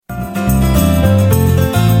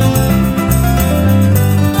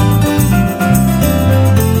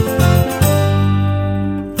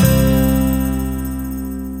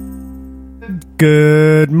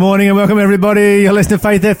Good morning and welcome everybody. You're listening to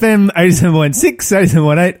Faith FM 87.6,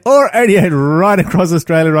 87.8 or 88 right across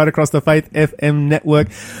Australia, right across the Faith FM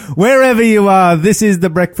network. Wherever you are, this is The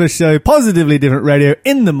Breakfast Show, positively different radio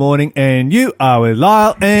in the morning, and you are with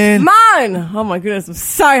Lyle and... Mine! Oh my goodness, I'm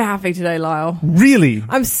so happy today, Lyle. Really?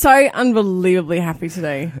 I'm so unbelievably happy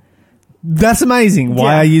today. That's amazing.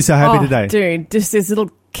 Why are you so happy today? Dude, just this little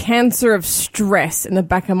cancer of stress in the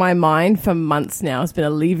back of my mind for months now has been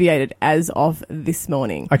alleviated as of this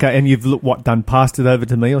morning. Okay, and you've passed it over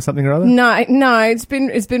to me or something or other? No, it's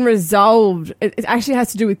been resolved. It actually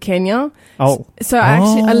has to do with Kenya. Oh. So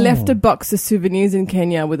I left a box of souvenirs in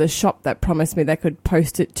Kenya with a shop that promised me they could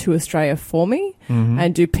post it to Australia for me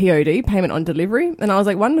and do POD, payment on delivery. And I was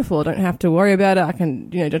like, wonderful, I don't have to worry about it. I can,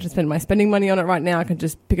 don't have to spend my spending money on it right now. I can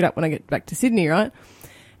just pick it up when I get back to Sydney, right?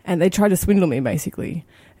 And they tried to swindle me basically.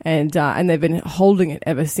 And they've been holding it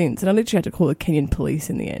ever since. And I literally had to call the Kenyan police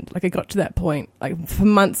in the end. Like, it got to that point. Like, for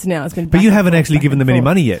months now, it's been back. But you haven't actually given them any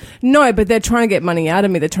money yet. No, but they're trying to get money out of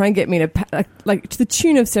me. They're trying to get me to, like to the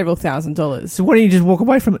tune of several $1,000s. So why don't you just walk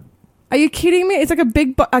away from it? Are you kidding me? It's like a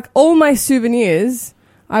big, like, all my souvenirs,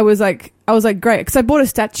 I was like, great. Because I bought a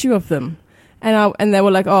statue of them. And they were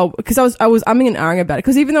like, oh, because I was umming and ahhing about it.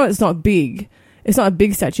 Because even though it's not a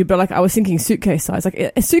big statue, but like I was thinking suitcase size.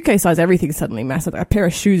 Like a suitcase size, everything's suddenly massive. Like a pair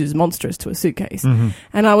of shoes is monstrous to a suitcase. And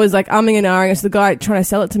I was like umming and ahhing. So the guy trying to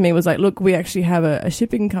sell it to me was like, look, we actually have a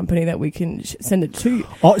shipping company that we can send it to you.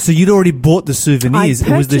 Oh, so you'd already bought the souvenirs. It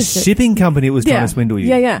was the shipping company that was trying to swindle you.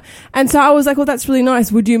 Yeah. And so I was like, well, that's really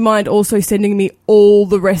nice. Would you mind also sending me all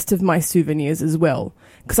the rest of my souvenirs as well?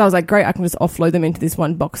 Because I was like, great, I can just offload them into this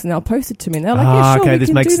one box and they'll post it to me. And they're like, yeah, sure, okay, we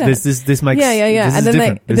can do that. This makes yeah. And then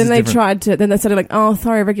they different. then they started like, oh,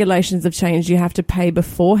 sorry, regulations have changed. You have to pay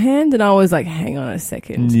beforehand. And I was like, hang on a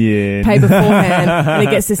second. Yeah. Pay beforehand. And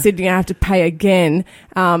it gets to Sydney, I have to pay again.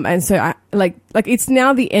 And so I like it's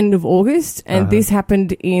now the end of August and this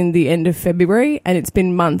happened in the end of February, and it's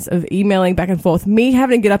been months of emailing back and forth. Me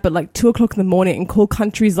having to get up at like 2:00 in the morning and call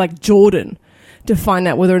countries like Jordan to find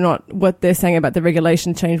out whether or not what they're saying about the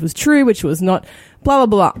regulation change was true, which was not, blah,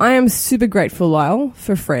 blah, blah. I am super grateful, Lyle,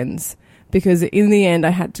 for friends, because in the end I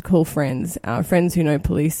had to call friends who know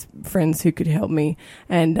police, friends who could help me,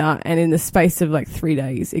 and in the space of like 3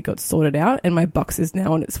 days it got sorted out, and my box is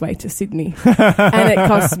now on its way to Sydney. And it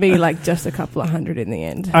cost me like just a couple of $100 in the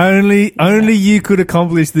end. Only you could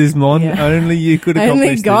accomplish this, Mon. Yeah. Only you could accomplish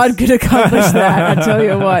Only God could accomplish that, I tell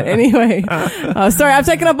you what. Anyway, sorry, I've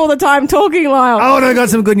taken up all the time talking, Lyle. Oh, no, I got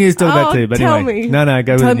some good news to talk about too. But tell anyway, me. No,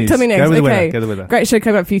 go with the news. Tell me next. Go with the okay. weather. Go with the weather. Great show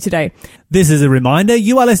coming up for you today. This is a reminder,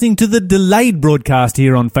 you are listening to the delayed broadcast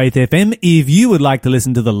here on Faith FM. If you would like to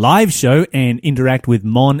listen to the live show and interact with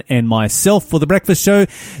Mon and myself for the breakfast show,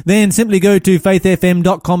 then simply go to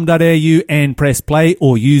faithfm.com.au and press play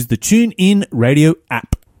or use the TuneIn radio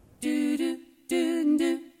app.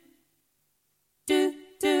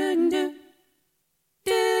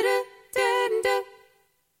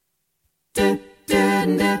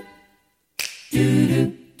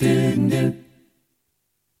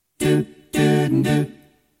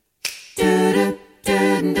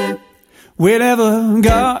 Wherever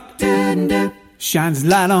God shines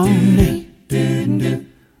light on me,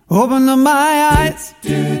 open up my eyes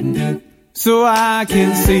so I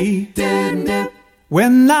can see.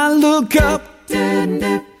 When I look up in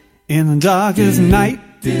the darkest night,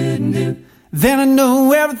 then I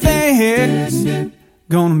know everything's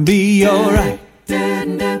gonna be alright.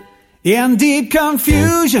 In deep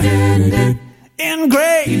confusion, in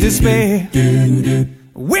great despair,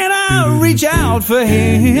 when I reach out for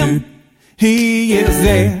Him, He is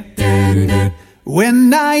there.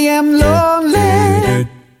 When I am lonely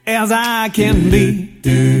as I can be,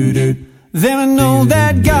 then I know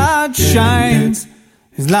that God shines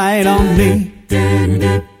His light on me.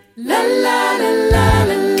 La la la la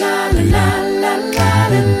la la la la la la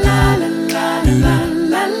la la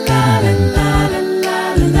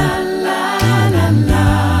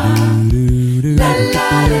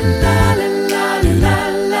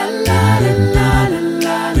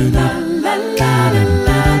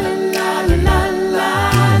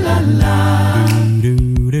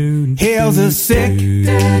heals the sick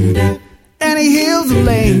and He heals the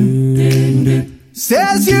lame.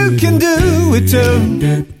 Says you can do it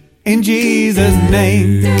too in Jesus'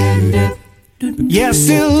 name. Yes,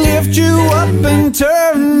 He'll lift you up and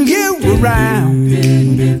turn you around,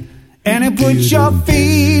 and He'll put your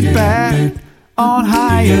feet back on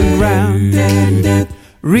higher ground.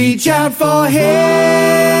 Reach out for Him,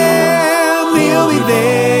 He'll be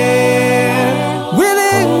there.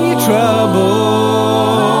 Within your troubles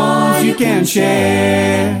you can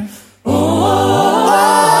share. Oh,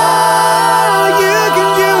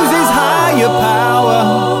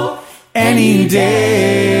 any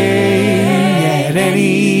day, at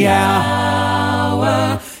any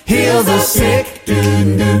hour. Heals the sick,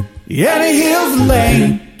 and He heals the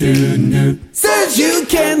lame. Says you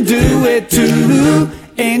can do it too,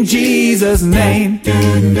 in Jesus' name.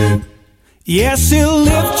 Yes, He'll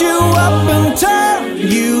lift you up and turn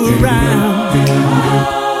you around,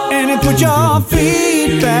 and He'll put your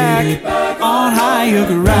feet back on higher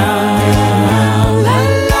ground.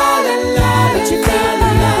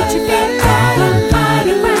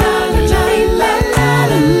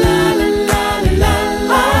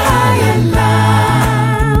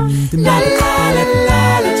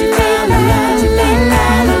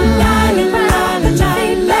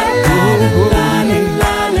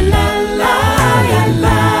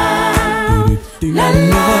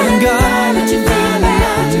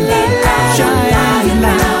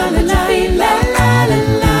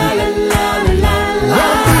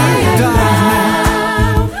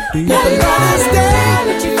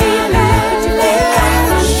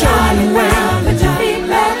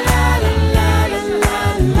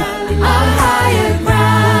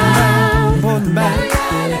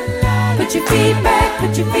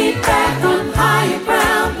 Put your feet back on higher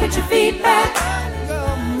ground. Put your feet back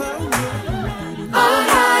on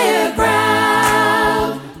higher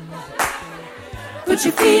ground.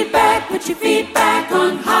 Put your feet back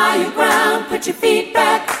on higher ground. Put your feet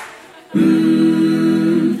back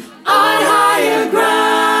on higher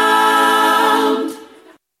ground.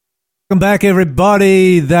 Welcome back,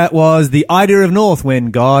 everybody. That was the idea of North,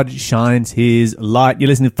 when God shines His light. You're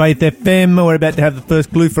listening to Faith FM. We're about to have the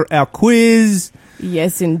first clue for our quiz,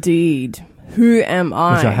 Yes, indeed. Who am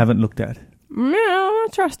I? which I haven't looked at. No, I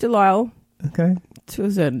trust you, Lyle. Okay. To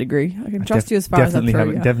a certain degree. I can trust you as far as I throw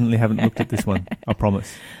you. Definitely haven't looked at this one. I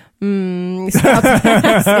promise.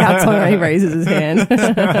 Scout's on, he raises his hand.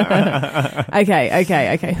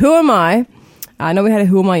 Okay. Who am I? I know we had a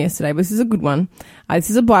who am I yesterday, but this is a good one. This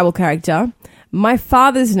is a Bible character. My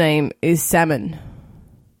father's name is Salmon.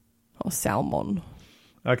 Or Salmon.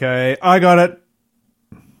 Okay, I got it.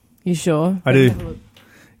 You sure? I do.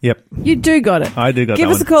 Yep. You do got it. I do got Give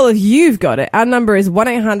that us one. a call if you've got it. Our number is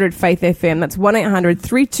 1-800-FAITH-FM. That's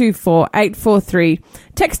 1-800-324-843.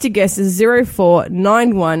 Text your guesses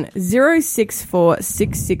 0491 064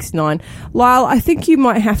 669. Lyle, I think you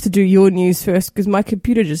might have to do your news first because my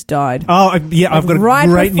computer just died. Oh, yeah, I've got a right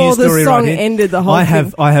great before news the story song right here. ended the whole I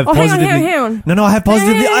have thing. Oh, positively... hang on. No, I have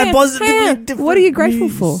positively... Hang on. different What are you grateful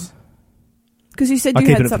news. for? Because you said I'll you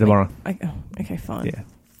keep had it for something. tomorrow. Okay, fine. Yeah,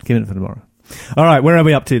 keep it for tomorrow. All right, where are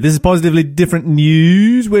we up to? This is positively different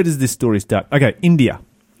news. Where does this story start? Okay, India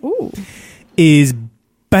Ooh, is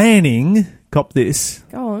banning, cop this,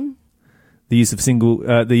 go on. the use of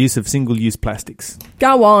single-use plastics.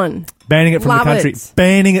 Go on. Banning it from Love the country. it.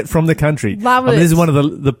 Banning it from the country. Love I mean, it. this is one of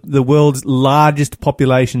the world's largest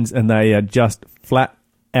populations, and they are just flat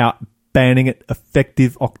out banning it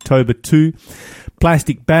effective October 2.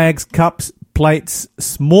 Plastic bags, cups, plates,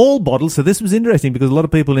 small bottles. So this was interesting because a lot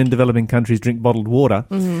of people in developing countries drink bottled water,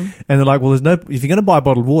 and they're like, well, if you're going to buy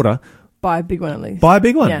bottled water, Buy a big one at least. buy a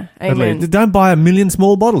big one. Yeah, at amen. least. Don't buy a million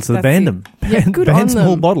small bottles. So they That's banned it. them. Yeah, good Ban on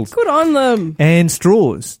small them. bottles. Good on them. And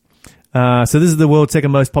straws. So this is the world's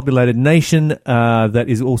second most populated nation. That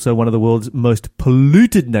is also one of the world's most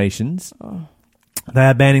polluted nations. Oh. They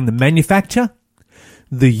are banning the manufacture,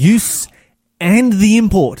 the use, and the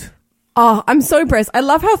import. Oh, I'm so impressed. I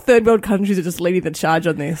love how third world countries are just leading the charge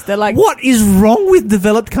on this. They're like, What is wrong with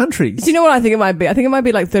developed countries? do you know what I think it might be? I think it might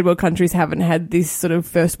be like third world countries haven't had this sort of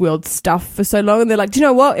first world stuff for so long. And they're like, do you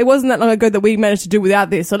know what? It wasn't that long ago that we managed to do without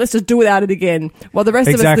this. So let's just do without it again. While the rest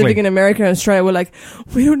of us Exactly. living in America and Australia were like,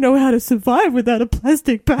 we don't know how to survive without a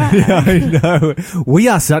plastic bag. I know. We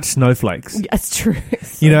are such snowflakes. Yeah, it's true.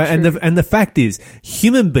 It's so You know, true. and the fact is,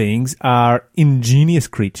 human beings are ingenious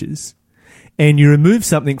creatures, and you remove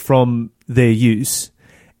something from their use,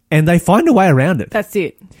 and they find a way around it. That's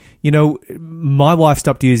it. You know, my wife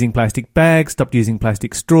stopped using plastic bags, stopped using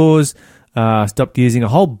plastic straws, stopped using a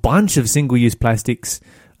whole bunch of single-use plastics,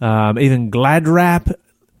 even Glad wrap,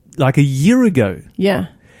 like a year ago. Yeah.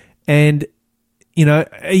 And, you know,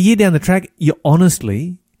 a year down the track, you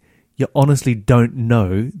honestly don't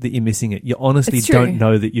know that you're missing it. You honestly It's true. don't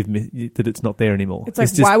know that that it's not there anymore. It's like,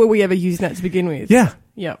 just, why were we ever using that to begin with? Yeah.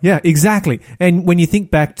 Yeah. Yeah, exactly. And when you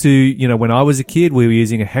think back to, you know, when I was a kid, we were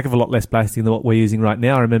using a heck of a lot less plastic than what we're using right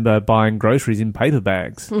now. I remember buying groceries in paper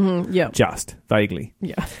bags. Mm-hmm. Yeah. Just vaguely.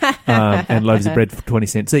 Yeah. And loaves of bread for 20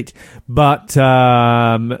 cents each. But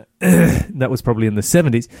that was probably in the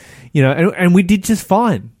 70s. You know, and we did just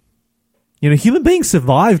fine. You know, human beings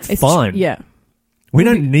survived fine. Yeah. We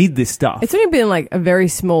don't need this stuff. It's only been like a very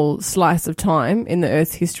small slice of time in the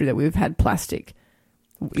Earth's history that we've had plastic.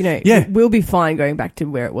 You know, we'll be fine going back to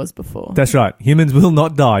where it was before. That's right. Humans will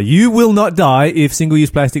not die. You will not die if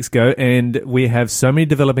single-use plastics go, and we have so many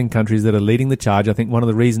developing countries that are leading the charge. I think one of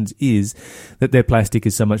the reasons is that their plastic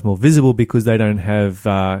is so much more visible because they don't have,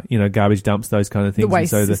 garbage dumps, those kind of things. The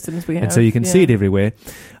waste systems we have. And so you can see it everywhere.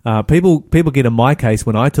 People get on my case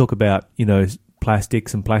when I talk about,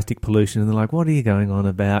 plastics and plastic pollution, and they're like, what are you going on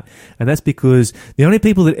about? And that's because the only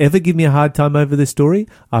people that ever give me a hard time over this story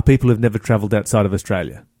are people who've never travelled outside of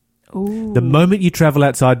Australia. Ooh. The moment you travel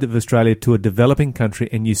outside of Australia to a developing country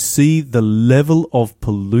and you see the level of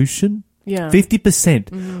pollution,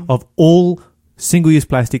 50% of all single-use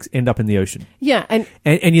plastics end up in the ocean. Yeah,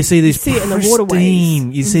 and you see these it in the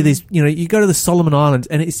waterways. You see these, you go to the Solomon Islands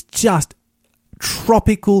and it's just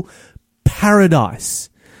tropical paradise.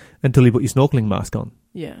 Until you put your snorkeling mask on.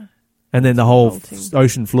 Yeah. And then the whole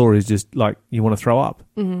ocean floor is just like you want to throw up.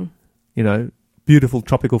 Mm-hmm. Beautiful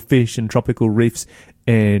tropical fish and tropical reefs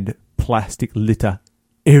and plastic litter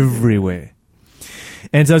everywhere.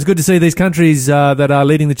 And so it's good to see these countries that are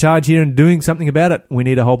leading the charge here and doing something about it. We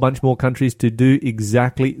need a whole bunch more countries to do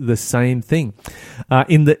exactly the same thing.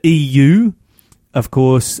 In the EU, of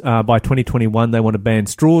course, by 2021, they want to ban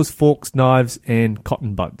straws, forks, knives, and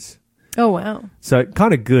cotton buds. Oh, wow. So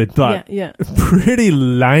kind of good, but pretty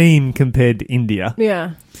lame compared to India.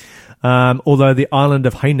 Yeah. Although the island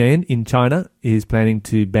of Hainan in China is planning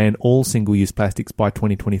to ban all single-use plastics by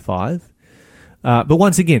 2025. But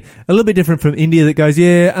once again, a little bit different from India that goes,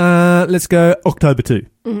 let's go October 2.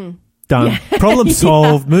 Mm-hmm. Done. Yeah. Problem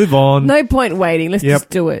solved. Move on. No point waiting. Let's just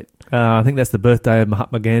do it. I think that's the birthday of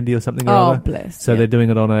Mahatma Gandhi or something or other. Oh, bless. So they're doing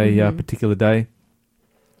it on a particular day.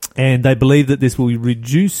 And they believe that this will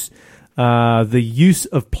reduce the use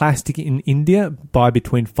of plastic in India by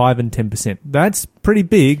between 5 and 10%. That's pretty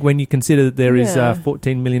big when you consider that there is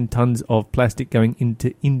 14 million tons of plastic going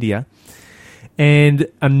into India. And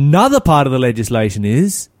another part of the legislation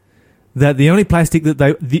is that the only plastic that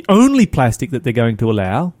they're going to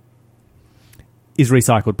allow is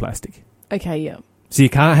recycled plastic. Okay, yeah. So you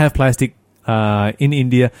can't have plastic in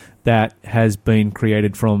India that has been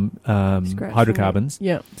created from hydrocarbons.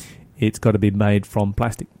 Yeah. It's got to be made from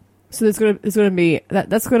plastic. So there's going to be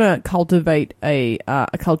that's going to cultivate a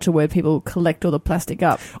culture where people collect all the plastic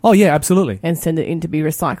up. Oh yeah, absolutely, and send it in to be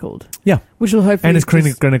recycled. Yeah, which will hopefully and it's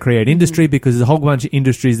going to create industry because there's a whole bunch of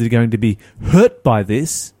industries that are going to be hurt by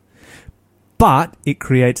this, but it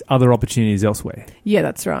creates other opportunities elsewhere. Yeah,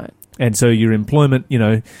 that's right. And so your employment,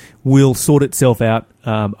 will sort itself out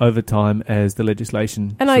over time as the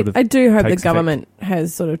legislation. And I do hope the government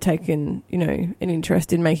has sort of taken, an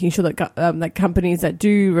interest in making sure that that companies that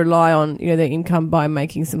do rely on, their income by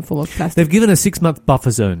making some form of plastic. They've given a 6-month buffer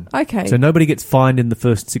zone. Okay. So nobody gets fined in the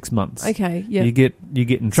first 6 months. Okay. Yeah. You get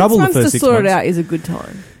in trouble the first 6 months. To sort it out is a good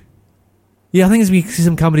time. Yeah, I think there's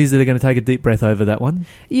some companies that are going to take a deep breath over that one.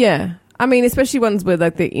 Yeah. I mean, especially ones where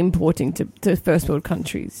they're importing to first world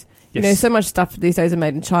countries. Yes. So much stuff these days are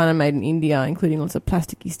made in China, made in India, including lots of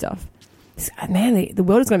plasticky stuff. Man, the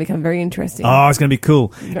world is going to become very interesting. Oh, it's going to be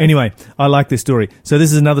cool. Okay. Anyway, I like this story. So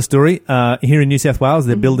this is another story. Here in New South Wales,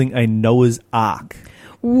 they're building a Noah's Ark.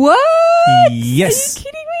 What? Yes. Are you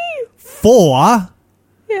kidding me? For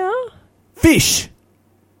fish.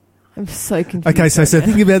 I'm so confused. Okay, so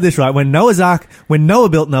think about this, right? When Noah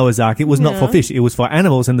built Noah's Ark, it was not for fish. It was for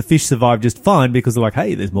animals, and the fish survived just fine because they're like,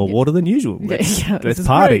 hey, there's more water than usual. Let's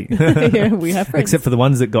party. Yeah, we have friends. Except for the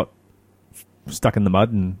ones that got stuck in the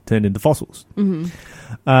mud and turned into fossils.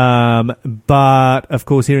 Mm-hmm. But, of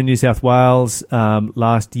course, here in New South Wales,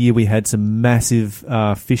 last year we had some massive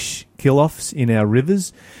fish kill-offs in our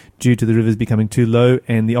rivers due to the rivers becoming too low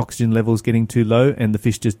and the oxygen levels getting too low, and the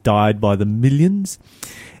fish just died by the millions.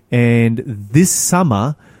 And this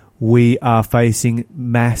summer, we are facing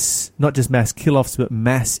not just mass kill-offs, but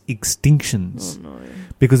mass extinctions. Oh, no.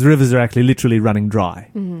 Because the rivers are actually literally running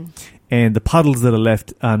dry. Mm-hmm. And the puddles that are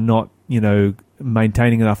left are not,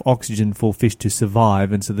 maintaining enough oxygen for fish to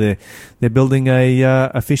survive. And so they're building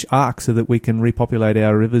a fish ark so that we can repopulate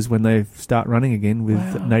our rivers when they start running again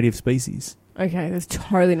with native species. Okay, that's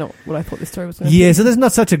totally not what I thought this story was going to be. Yeah, so there's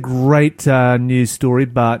not such a great news story,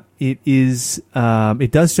 but it is.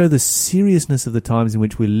 It does show the seriousness of the times in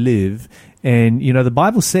which we live. And, the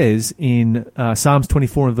Bible says in Psalms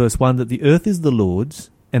 24 and verse 1 that the earth is the Lord's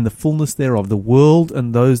and the fullness thereof, the world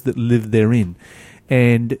and those that live therein.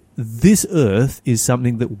 And this earth is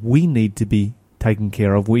something that we need to be taken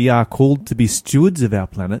care of. We are called to be stewards of our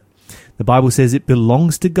planet. The Bible says it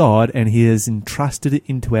belongs to God and He has entrusted it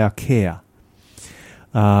into our care.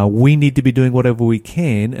 We need to be doing whatever we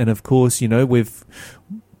can. And of course,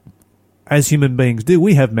 as human beings do,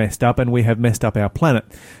 we have messed up and we have messed up our planet.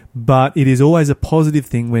 But it is always a positive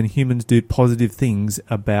thing when humans do positive things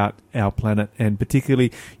about our planet. And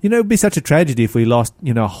particularly, it would be such a tragedy if we lost,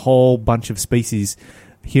 a whole bunch of species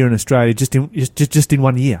here in Australia just in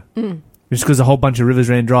 1 year. Just because a whole bunch of rivers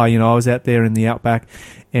ran dry. I was out there in the outback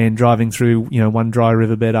and driving through, one dry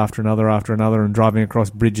riverbed after another and driving across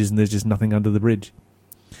bridges, and there's just nothing under the bridge,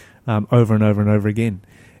 over and over and over again.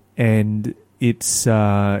 And it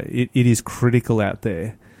is critical out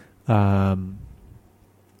there.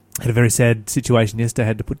 Had a very sad situation yesterday. I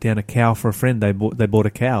had to put down a cow for a friend. They bought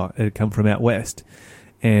a cow. It had come from out west,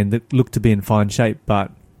 and it looked to be in fine shape,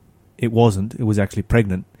 but it wasn't. It was actually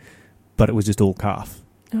pregnant, but it was just all calf.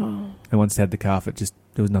 Oh. And once it had the calf, there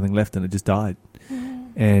was nothing left, and it just died.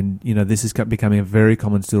 And this is becoming a very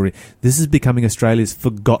common story. This is becoming Australia's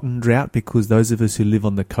forgotten drought, because those of us who live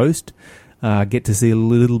on the coast get to see a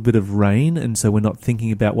little bit of rain, and so we're not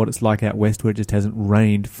thinking about what it's like out west, where it just hasn't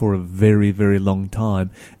rained for a very, very long time,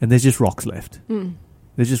 and there's just rocks left.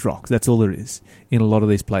 There's just rocks. That's all there is in a lot of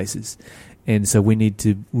these places. And so we need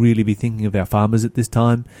to really be thinking of our farmers at this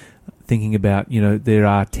time, thinking about, there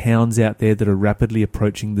are towns out there that are rapidly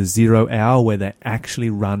approaching the 0 hour where they actually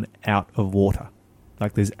run out of water.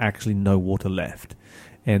 Like there's actually no water left.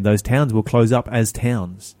 And those towns will close up as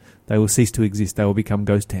towns. They will cease to exist. They will become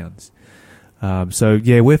ghost towns. So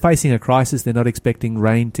we're facing a crisis. They're not expecting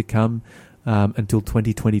rain to come until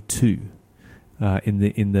 2022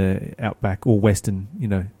 in the outback or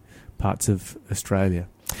western, parts of Australia.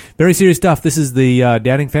 Very serious stuff. This is the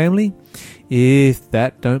Doubting Family. If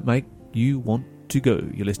that don't make you want to go,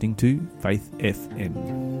 you're listening to Faith FM.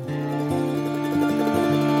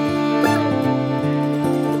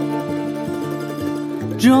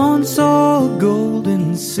 John saw a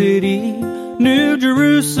golden city, New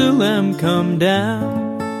Jerusalem come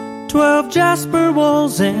down. 12 jasper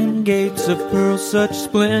walls and gates of pearl, such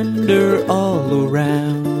splendor all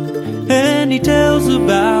around. And he tells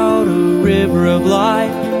about a river of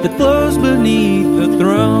life that flows beneath the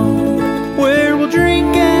throne, where we'll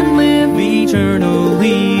drink and live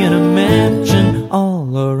eternally in a mansion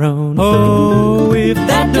all our own. Oh, if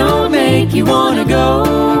that don't make you wanna go,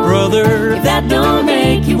 brother, if that don't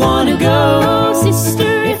make you wanna go,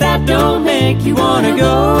 sister, if that don't make you wanna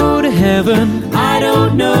go to heaven, I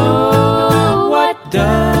don't know what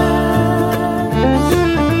does.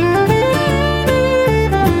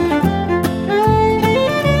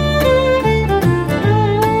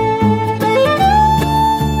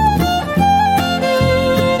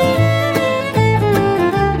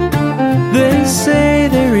 They say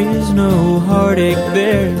there is no heartache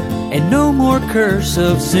there, and no more curse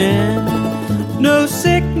of sin, no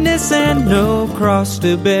sickness and no cross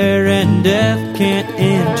to bear, and death can't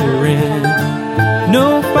enter in.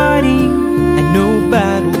 No fighting and no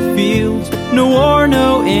battlefields, no war,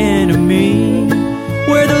 no enemy,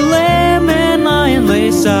 where the lamb and lion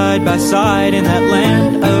lay side by side in that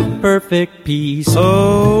land of perfect peace.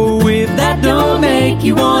 Oh, if that don't make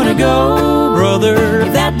you wanna go, brother,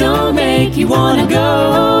 if that don't make you wanna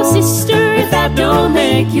go, sister, if that don't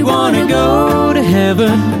make you wanna go to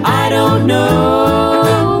heaven, I don't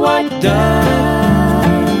know what does.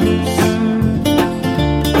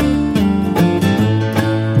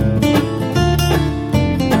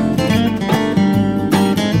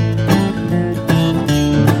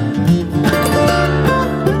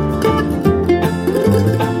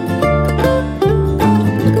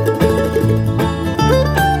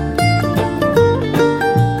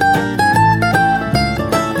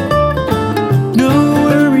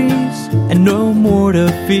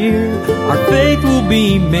 Fear, our faith will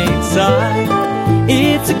be made sight.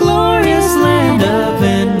 It's a glorious land of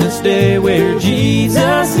endless day where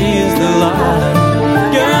Jesus is the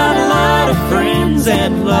light. Got a lot of friends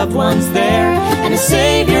and loved ones there, and a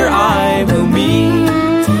Savior I will meet.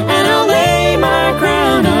 And I'll lay my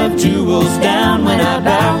crown of jewels down when I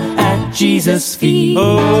bow at Jesus' feet.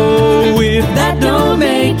 Oh, if that don't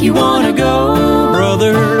make you wanna go,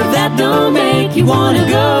 brother, if that don't make you wanna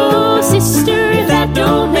go, sister, if that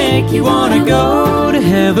don't make you wanna go to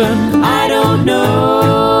heaven, I don't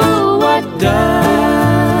know what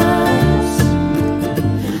does.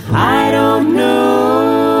 I don't know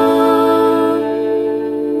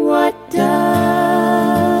what does.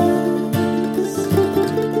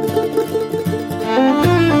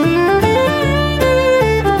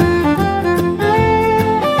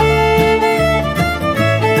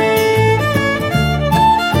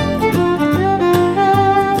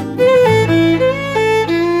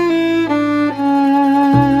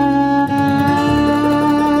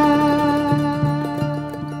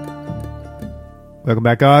 Welcome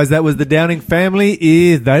back, guys. That was the Downing Family.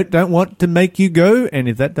 If they don't want to make you go, and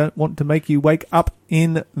if that don't want to make you wake up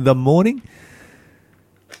in the morning.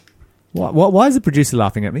 Why is the producer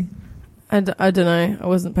laughing at me? I don't know. I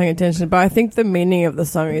wasn't paying attention. But I think the meaning of the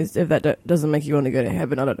song is if that doesn't make you want to go to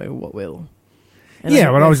heaven, I don't know what will. And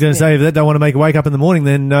Yeah, what I was going to say, if that don't want to make you wake up in the morning,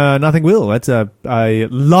 then nothing will. That's a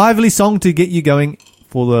lively song to get you going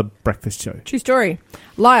for the breakfast show. True story.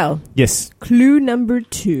 Lyle, Yes. clue number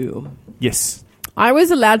 2. Yes. I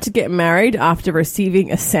was allowed to get married after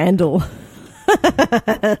receiving a sandal.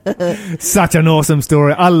 Such an awesome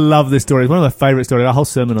story. I love this story. It's one of my favourite stories. A whole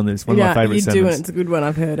sermon on this. One of my favourite you sermons. do, and it's a good one.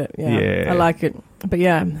 I've heard it. Yeah. I like it. But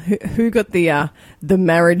yeah, who got the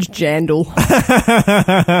marriage jandal?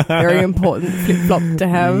 Very important flip-flop to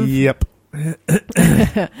have. Yep.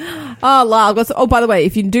 Oh, Lyle. By the way,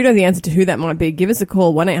 if you do know the answer to who that might be, give us a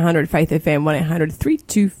call, 1-800-FAITH-FM,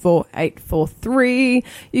 1-800-324-843.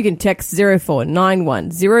 You can text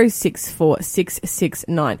 0491 064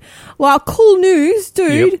 669. Lyle, cool news,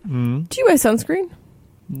 dude. Yep. Mm. Do you wear sunscreen?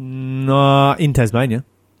 No, in Tasmania.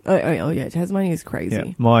 Oh yeah, Tasmania is crazy.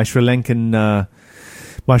 Yeah. My Sri Lankan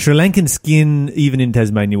skin, even in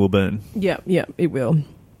Tasmania, will burn. Yeah, it will.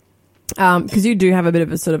 Because you do have a bit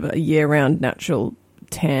of a sort of a year-round natural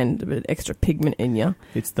tan, a bit of extra pigment in you.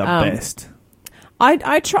 It's the best.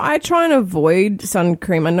 I try and avoid sun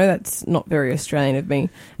cream. I know that's not very Australian of me.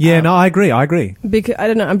 Yeah, no, I agree. Because I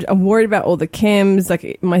don't know, I'm worried about all the chems.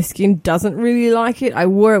 Like my skin doesn't really like it. I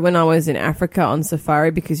wore it when I was in Africa on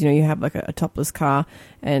safari because you have like a topless car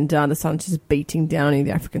and the sun's just beating down in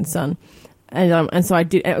the African sun. And so I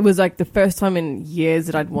did. It was like the first time in years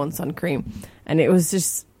that I'd worn sun cream, and it was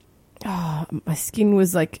just. Oh, my skin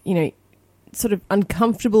was like, sort of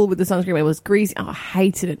uncomfortable with the sunscreen. It was greasy. Oh, I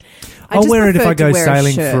hated it. I'll wear it if I go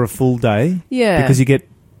sailing for a full day. Yeah. Because you get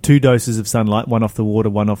 2 doses of sunlight, one off the water,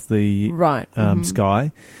 one off the mm-hmm.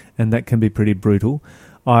 sky, and that can be pretty brutal.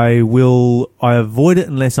 I avoid it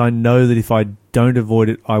unless I know that if I don't avoid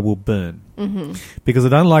it, I will burn. Mm-hmm. Because I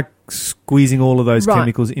don't like squeezing all of those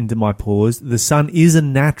chemicals into my pores. The sun is a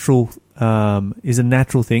natural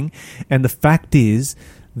thing, and the fact is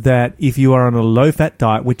that if you are on a low-fat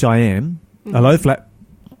diet, which I am, mm-hmm. a low-fat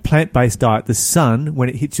plant-based diet, the sun, when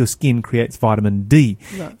it hits your skin, creates vitamin D.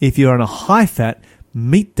 Right. If you're on a high-fat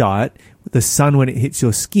meat diet, the sun, when it hits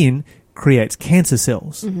your skin, creates cancer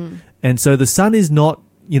cells. Mm-hmm. And so the sun is not,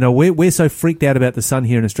 we're so freaked out about the sun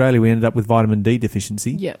here in Australia, we ended up with vitamin D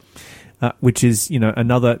deficiency, which is,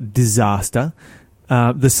 another disaster.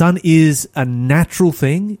 The sun is a natural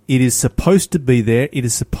thing. It is supposed to be there. It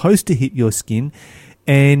is supposed to hit your skin.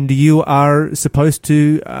 And you are supposed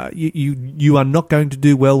to, you are not going to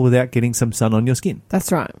do well without getting some sun on your skin.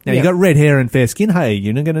 That's right. Now, you got red hair and fair skin. Hey,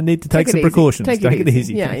 you're going to need to take some precautions. Take it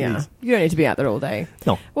easy. Yeah. You don't need to be out there all day.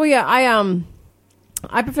 No. Well, yeah,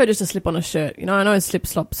 I prefer just to slip on a shirt. I know it's slip,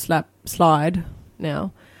 slop, slap, slide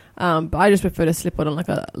now. But I just prefer to slip on like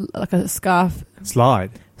a scarf. Slide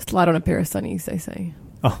on a pair of sunnies, they say.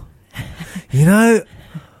 Oh.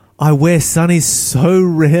 I wear sunnies so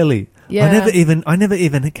rarely. Yeah. I never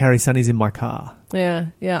even carry sunnies in my car. Yeah.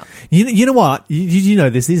 You know what? You know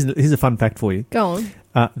this. Here's a fun fact for you. Go on.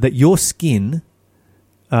 That your skin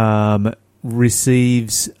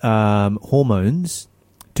receives hormones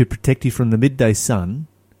to protect you from the midday sun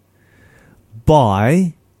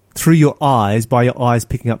through your eyes, by your eyes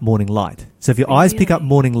picking up morning light. So if your eyes pick up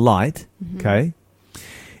morning light, mm-hmm. okay,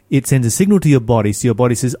 it sends a signal to your body. So your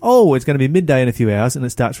body says, oh, it's going to be midday in a few hours, and it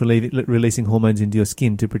starts releasing hormones into your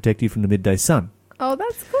skin to protect you from the midday sun. Oh,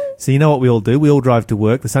 that's cool. So you know what we all do? We all drive to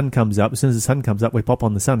work. The sun comes up. As soon as the sun comes up, we pop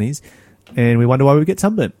on the sunnies, and we wonder why we get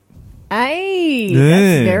sunburnt. Hey,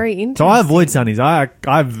 that's very interesting. So I avoid sunnies.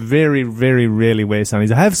 I very, very rarely wear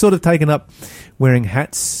sunnies. I have sort of taken up wearing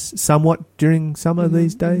hats somewhat during summer mm-hmm.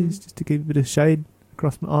 these days, just to keep a bit of shade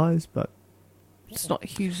across my eyes, but it's not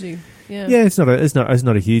hugely. Yeah, it's not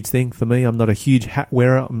a huge thing for me. I'm not a huge hat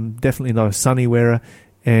wearer. I'm definitely not a sunny wearer,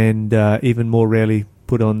 and even more rarely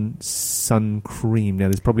put on sun cream. Now,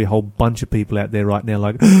 there's probably a whole bunch of people out there right now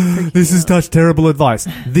like, this is such terrible advice.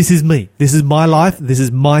 This is me. This is my life. This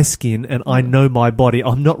is my skin, and I know my body.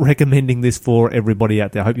 I'm not recommending this for everybody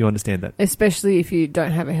out there. I hope you understand that. Especially if you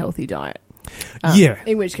don't have a healthy diet.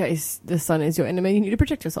 In which case, the sun is your enemy. You need to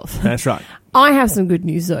protect yourself. That's right. I have some good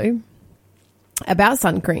news, though, about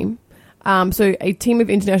sun cream. So a team of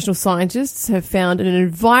international scientists have found an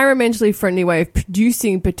environmentally friendly way of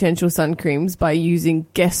producing potential sun creams by using,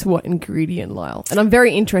 guess what ingredient, Lyle? And I'm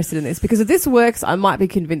very interested in this because if this works, I might be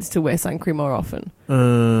convinced to wear sun cream more often.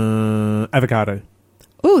 Avocado.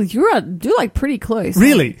 Oh, you're like pretty close.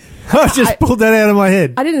 Really? I just pulled that out of my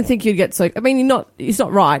head. I didn't think you'd get so. I mean, it's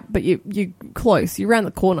not right, but you're close. You're around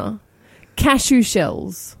the corner. Cashew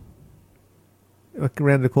shells. Like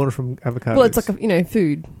around the corner from avocados. Well, it's like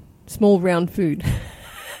food, small round food.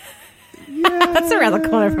 Yeah, that's around the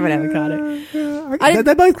corner from an avocado.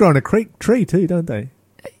 They both grow on a tree too, don't they?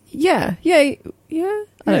 Yeah. I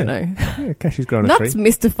don't know. Yeah, cashews grow on a tree. Nuts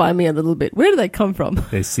mystify me a little bit. Where do they come from?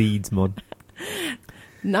 They're seeds, Mon.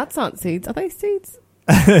 Nuts aren't seeds. Are they seeds?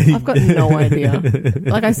 I've got no idea.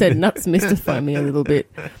 Like I said, nuts mystify me a little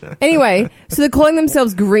bit. Anyway, so they're calling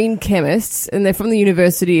themselves green chemists, and they're from the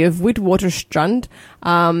University of Witwatersrand,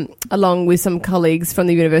 along with some colleagues from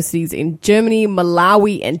the universities in Germany,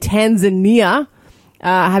 Malawi, and Tanzania,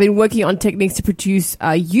 have been working on techniques to produce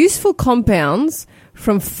useful compounds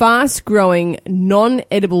from fast-growing,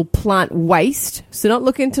 non-edible plant waste. So not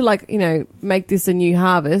looking to, make this a new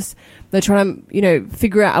harvest. They're trying to,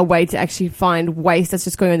 figure out a way to actually find waste that's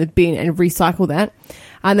just going in the bin and recycle that.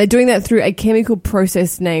 And they're doing that through a chemical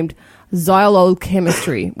process named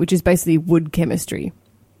xylochemistry, which is basically wood chemistry.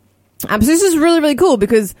 So this is really, really cool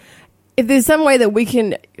because if there's some way that we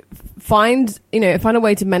can find a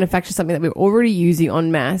way to manufacture something that we're already using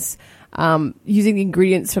en masse, using the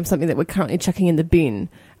ingredients from something that we're currently chucking in the bin.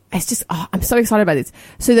 It's just, I'm so excited about this.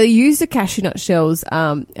 So they use the cashew nut shells,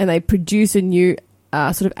 and they produce a new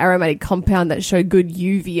sort of aromatic compound that show good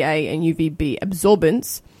UVA and UVB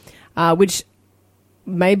absorbance, which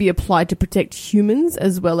may be applied to protect humans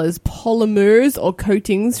as well as polymers or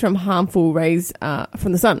coatings from harmful rays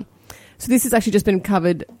from the sun. So this has actually just been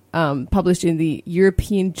published in the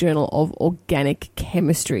European Journal of Organic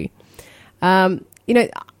Chemistry.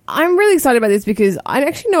 I'm really excited about this because I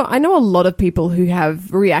know a lot of people who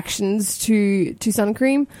have reactions to sun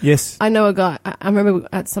cream. Yes. I know a guy, I remember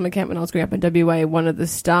at summer camp when I was growing up in WA, one of the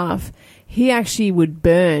staff, he actually would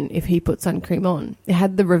burn if he put sun cream on. It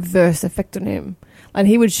had the reverse effect on him. And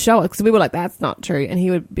he would show it because we were like, that's not true. And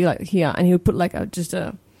he would be like, here. And he would put like a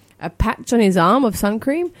patch on his arm of sun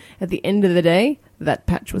cream. At the end of the day, that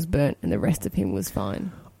patch was burnt and the rest of him was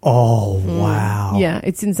fine. Oh, wow. Yeah,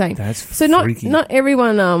 it's insane. That's so freaky. not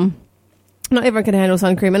everyone can handle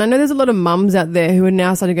sun cream. And I know there's a lot of mums out there who are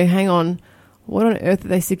now starting to go, hang on, what on earth are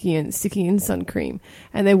they sticking in sun cream?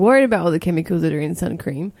 And they're worried about all the chemicals that are in sun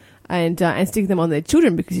cream and sticking them on their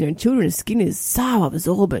children because, children's skin is so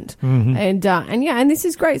absorbent. Mm-hmm. And this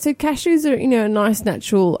is great. So cashews are, a nice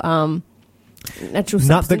natural substance.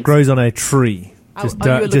 Nut that grows on a tree. Just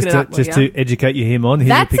to educate you here, Mon.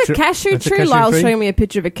 That's a cashew tree. Lyle's showing me a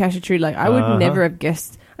picture of a cashew tree. Like, I would never have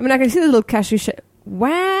guessed. I mean, I can see the little cashew.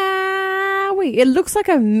 Wowee. It looks like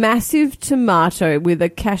a massive tomato with a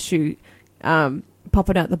cashew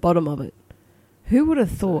popping out the bottom of it. Who would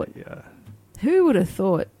have thought? Yeah. Who would have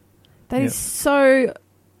thought? That is so...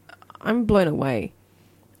 I'm blown away.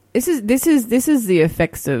 This is the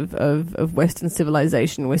effects of Western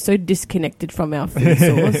civilization. We're so disconnected from our food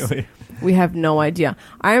source. We have no idea.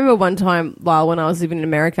 I remember one time, Lyle, when I was living in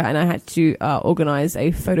America, and I had to organize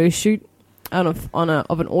a photo shoot of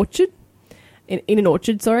an orchard, in an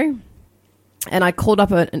orchard, sorry. And I called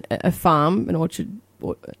up a farm, an orchard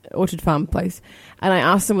farm place, and I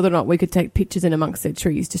asked them whether or not we could take pictures in amongst their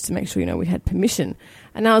trees just to make sure, we had permission.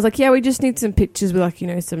 And I was like, yeah, we just need some pictures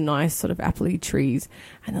with some nice sort of appley trees.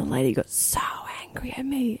 And the lady got so angry at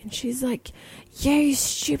me, and she's like, you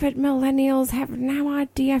stupid millennials have no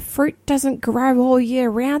idea fruit doesn't grow all year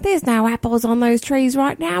round. There's no apples on those trees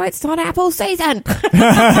right now. It's not apple season.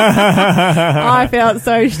 I felt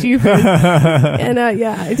so stupid. And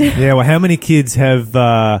yeah, well, how many kids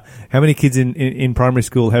in primary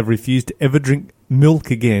school have refused to ever drink milk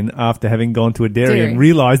again after having gone to a dairy and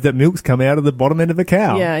realised that milk's come out of the bottom end of a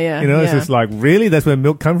cow? Yeah. It's just like, really? That's where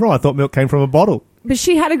milk came from? I thought milk came from a bottle. But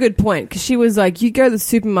she had a good point because she was like, you go to the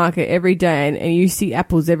supermarket every day and you see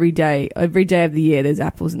apples every day. Every day of the year there's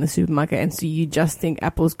apples in the supermarket, and so you just think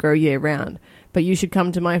apples grow year round. But you should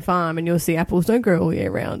come to my farm and you'll see apples don't grow all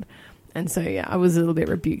year round. And so, I was a little bit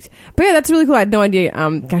rebuked. But yeah, that's really cool. I had no idea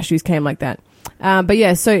cashews came like that.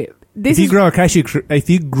 So... If you grow a cashew tree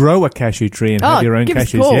and have your own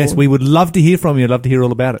cashews, yes, we would love to hear from you. I'd love to hear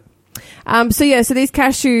all about it. So these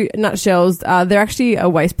cashew nut shells, they're actually a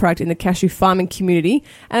waste product in the cashew farming community,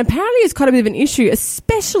 and apparently it's quite a bit of an issue,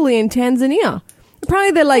 especially in Tanzania.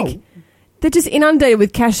 Apparently they're just inundated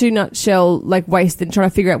with cashew nut shell waste and trying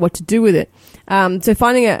to figure out what to do with it. So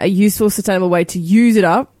finding a useful, sustainable way to use it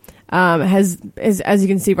up has, as you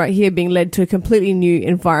can see right here, being led to a completely new,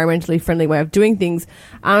 environmentally friendly way of doing things.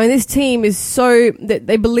 And this team is so that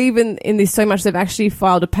they believe in this so much they've actually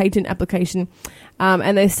filed a patent application,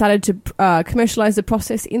 and they started to commercialize the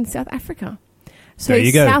process in South Africa. So There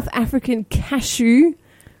you go. South African cashew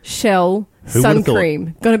shell Who sun would've thought?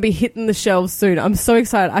 cream. Going to be hitting the shelves soon. I'm so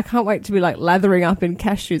excited. I can't wait to be like lathering up in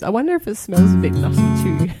cashews. I wonder if it smells a bit nutty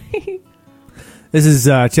too. This is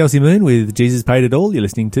Chelsea Moon with Jesus Paid It All. You're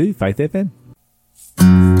listening to Faith FM.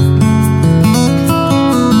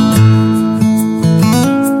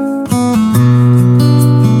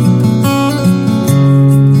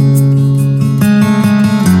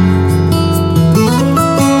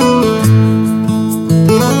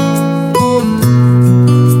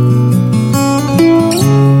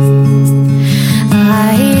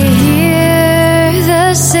 I hear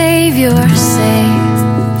the Savior say,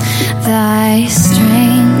 thy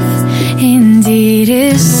strength indeed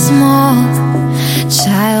is small.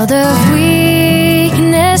 Child of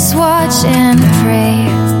weakness, watch and pray.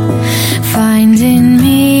 Find in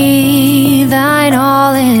me thine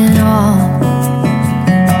all in all.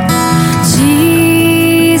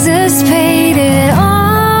 Jesus paid it all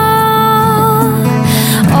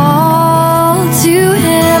to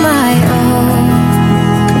him I owe.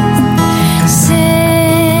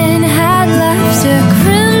 Sin had left a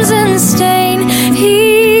crimson stain,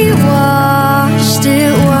 he washed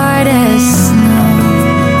it white as snow.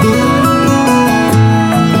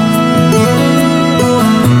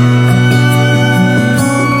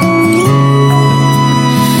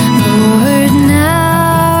 Lord,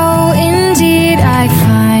 now indeed I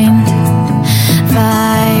find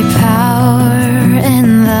thy power and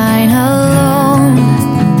thine alone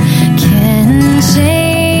can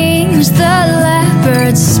change the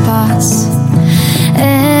leopard's spots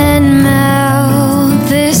and melt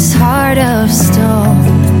this heart of stone.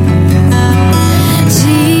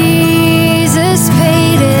 Jesus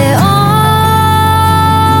paid it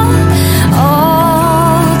all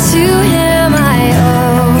to him I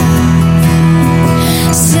owe.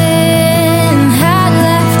 Sin had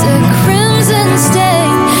left a crimson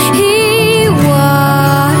stain, he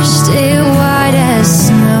washed it white as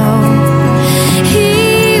snow. He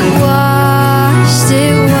washed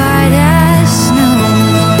it white as snow.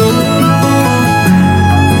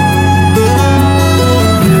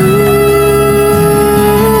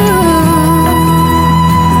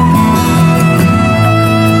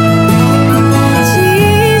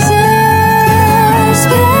 Jesus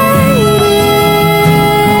paid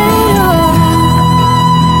it all.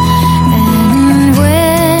 And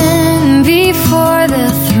when before the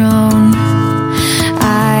throne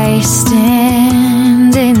I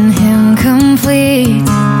stand in him complete,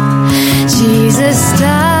 Jesus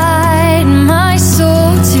died my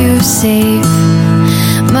soul to save.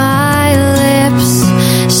 My lips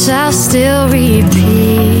shall still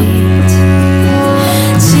repeat,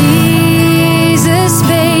 Jesus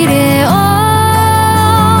paid it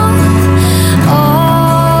all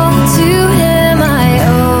to him I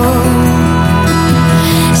owe.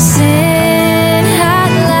 Sin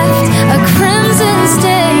had left a crimson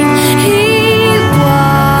stain, he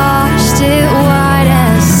washed it white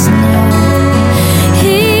as snow.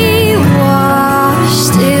 He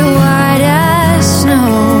washed it white as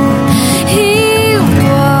snow. He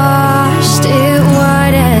washed it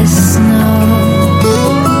white as snow.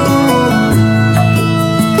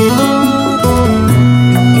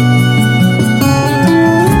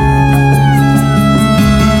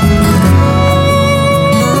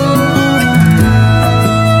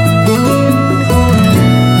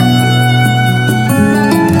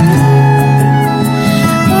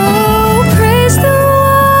 Oh, praise the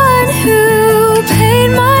one who paid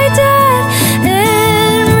my debt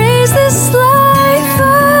and raised this life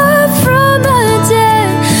up from the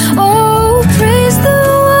dead. Oh, praise the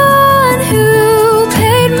one who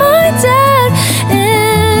paid my debt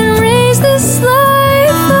and raised this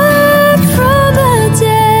life up from the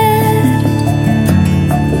dead.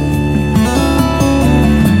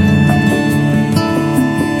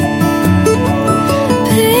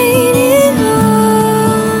 Paid it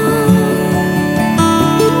all.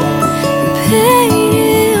 Paid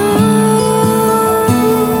it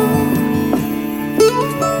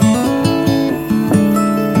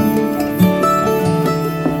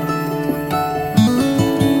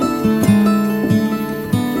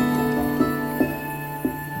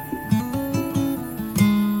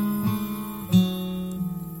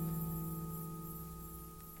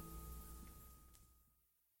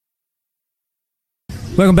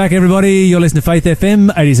Welcome back, everybody. You're listening to Faith FM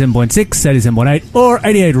 87.6, 87.8, or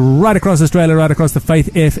 88 right across Australia, right across the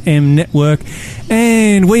Faith FM network.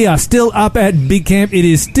 And we are still up at Big Camp. It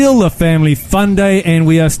is still a family fun day, and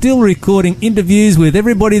we are still recording interviews with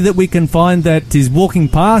everybody that we can find that is walking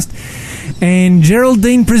past. And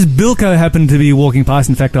Geraldine Prisbilko happened to be walking past.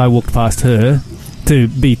 In fact, I walked past her. to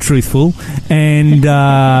be truthful. And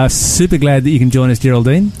super glad that you can join us,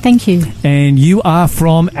 Geraldine. Thank you. And you are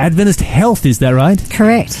from Adventist Health, is that right?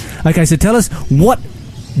 Correct. Okay, so tell us, what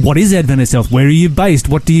is Adventist Health? Where are you based?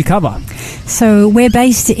 What do you cover? So we're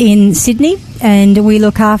based in Sydney, and we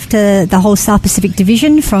look after the whole South Pacific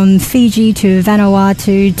division from Fiji to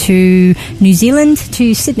Vanuatu to New Zealand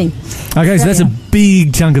to Sydney. Okay, so that's a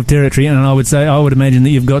big chunk of territory, and I would imagine that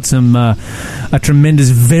you've got some a tremendous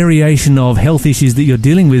variation of health issues that you're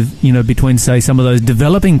dealing with, you know, between, say, some of those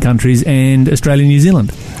developing countries and Australia and New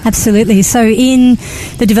Zealand. Absolutely. So in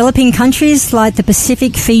the developing countries like the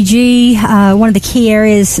Pacific, Fiji, one of the key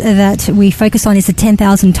areas that we focus on is the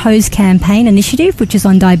 10,000 Toes campaign initiative, which is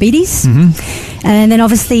on diabetes. Mm-hmm. And then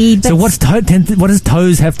obviously... So what does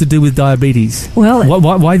toes have to do with diabetes? Well...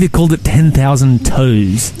 Why have you called it 10,000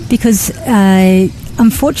 toes? Because...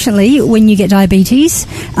 unfortunately, when you get diabetes,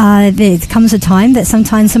 there comes a time that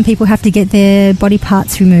sometimes some people have to get their body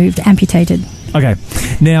parts removed, amputated. Okay.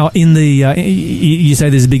 Now, in the you say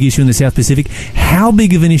there's a big issue in the South Pacific. How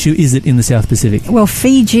big of an issue is it in the South Pacific? Well,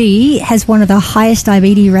 Fiji has one of the highest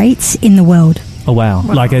diabetes rates in the world. Oh, wow.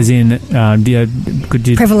 Like as in, could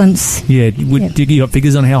you... Prevalence. Yeah. Do you got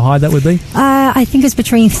figures on how high that would be? I think it's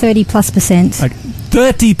between 30+%. Like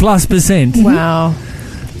 30+%? Wow.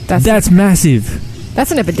 That's massive. That's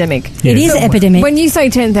an epidemic. Yeah. It is an epidemic. When you say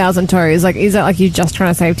 10,000 toes, like, is that like you're just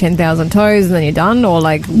trying to save 10,000 toes and then you're done? Or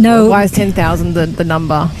like, no. Why is 10,000 the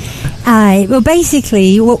number? Well,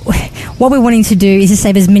 basically, what we're wanting to do is to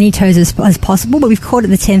save as many toes as possible, but we've called it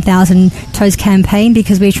the 10,000 Toes campaign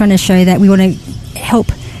because we're trying to show that we want to help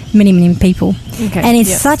many people. Okay. And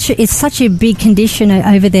it's such a big condition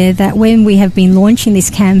over there that when we have been launching this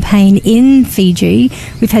campaign in Fiji,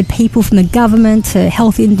 we've had people from the government to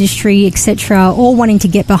health industry, etc., all wanting to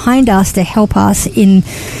get behind us to help us in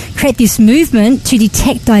create this movement to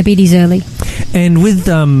detect diabetes early. And with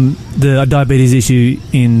the diabetes issue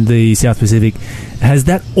in the South Pacific, has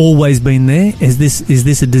that always been there? Is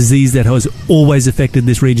this a disease that has always affected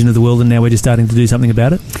this region of the world, and now we're just starting to do something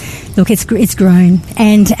about it? Look, it's grown,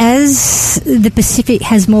 and as the Pacific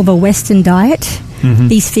has more of a Western diet,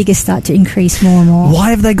 these figures start to increase more and more.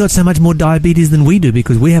 Why have they got so much more diabetes than we do?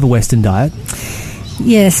 Because we have a Western diet.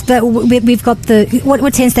 Yes, but we've got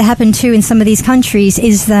what tends to happen too in some of these countries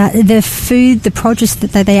is that the food, the produce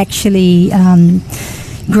that they actually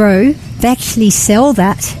grow, they actually sell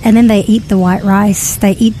that, and then they eat the white rice,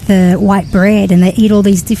 they eat the white bread, and they eat all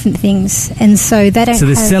these different things, and so they don't. So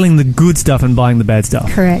they're selling the good stuff and buying the bad stuff.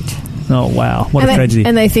 Correct. Oh wow, what a tragedy!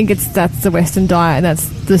 And they think that's the Western diet, and that's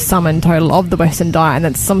the sum and total of the Western diet, and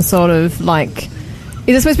that's some sort of like.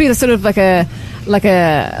 Is it supposed to be sort of like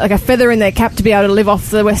a feather in their cap to be able to live off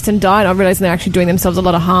the Western diet? I realise they're actually doing themselves a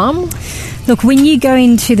lot of harm. Look, when you go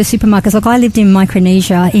into the supermarkets, like I lived in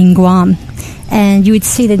Micronesia in Guam, and you would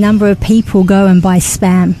see the number of people go and buy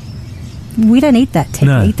Spam. We don't eat that.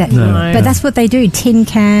 No. But that's what they do. Tin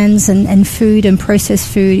cans and food and processed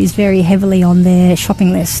food is very heavily on their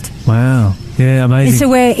shopping list. Wow. Yeah, amazing. And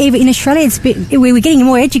so in Australia, we're getting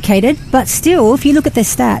more educated, but still, if you look at the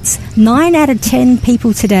stats, 9 out of 10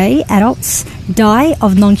 people today, adults, die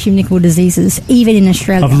of non-communicable diseases, even in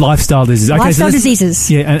Australia. Of lifestyle diseases. Okay, lifestyle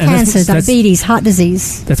diseases. Yeah, and cancer, diabetes, heart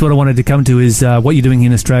disease. That's what I wanted to come to is what you're doing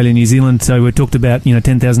in Australia and New Zealand. So we talked about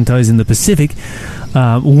 10,000 toes in the Pacific.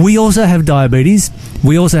 We also have diabetes.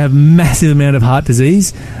 We also have massive amount of heart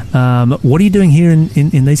disease. What are you doing here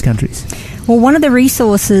in these countries? Well, one of the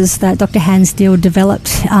resources that Dr. Hans Deal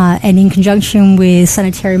developed, and in conjunction with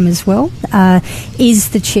Sanitarium as well, is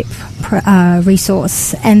the CHIP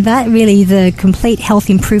resource. And that really the Complete Health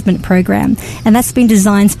Improvement Program. And that's been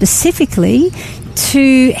designed specifically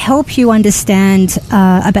to help you understand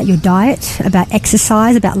about your diet, about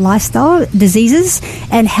exercise, about lifestyle diseases,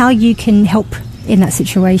 and how you can help in that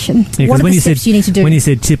situation. Yeah, what are the steps you need to do? When you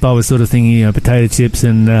said chip, I was sort of thinking potato chips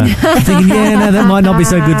and thinking, that might not be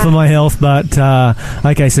so good for my health. But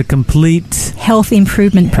okay, so Complete Health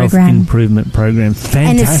Improvement Program. Fantastic.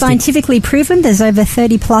 And it's scientifically proven. There's over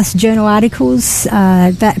 30 plus journal articles,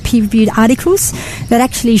 that peer-reviewed articles that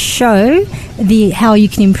actually show how you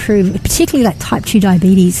can improve, particularly like type 2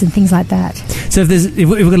 diabetes and things like that. So if we've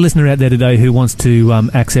got a listener out there today who wants to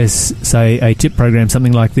access, say, a CHIP program,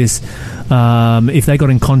 something like this, if they got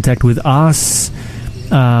in contact with us,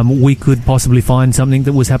 we could possibly find something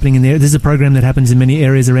that was happening in there. This is a program that happens in many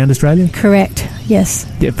areas around Australia? Correct, yes.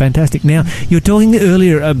 Yeah, fantastic. Now, you were talking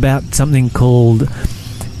earlier about something called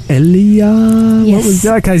Elia. Yes.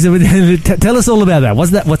 Okay, so tell us all about that.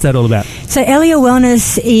 What's that all about? So Elia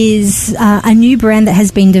Wellness is a new brand that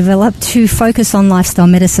has been developed to focus on lifestyle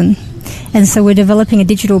medicine. And so we're developing a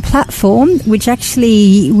digital platform which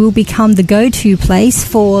actually will become the go-to place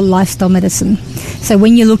for lifestyle medicine. So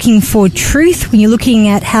when you're looking for truth, when you're looking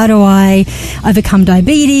at how do I overcome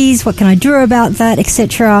diabetes, what can I do about that,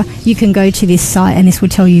 etc., you can go to this site and this will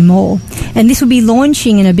tell you more. And this will be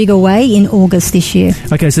launching in a bigger way in August this year.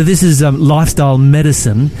 Okay, so this is lifestyle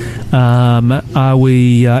medicine. Are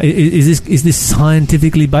we? Is this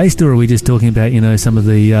scientifically based, or are we just talking about some of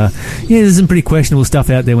the? There's some pretty questionable stuff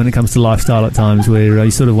out there when it comes to lifestyle at times, where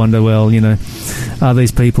you sort of wonder, well, are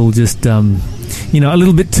these people just a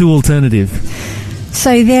little bit too alternative?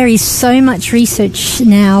 So there is so much research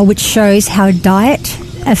now which shows how diet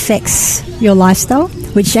affects your lifestyle,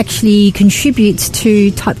 which actually contributes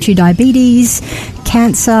to type 2 diabetes,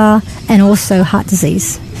 cancer, and also heart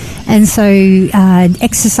disease. And so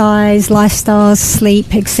exercise, lifestyle,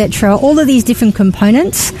 sleep, etc., all of these different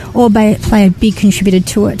components all play a big contributor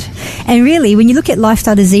to it. And really, when you look at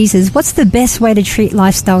lifestyle diseases, what's the best way to treat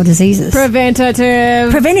lifestyle diseases? Preventive.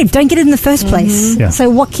 Don't get it in the first place. Yeah. So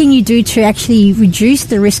what can you do to actually reduce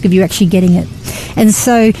the risk of you actually getting it? And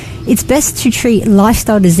so it's best to treat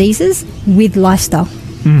lifestyle diseases with lifestyle.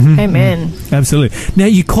 Mm-hmm. Amen. Absolutely. Now,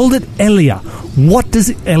 you called it ELIA. What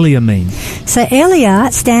does ELIA mean? So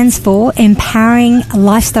ELIA stands for Empowering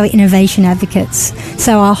Lifestyle Innovation Advocates.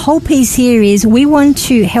 So our whole piece here is we want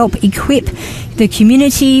to help equip the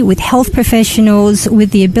community with health professionals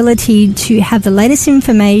with the ability to have the latest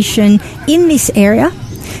information in this area,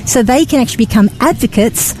 so they can actually become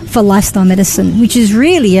advocates for lifestyle medicine, which is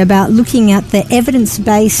really about looking at the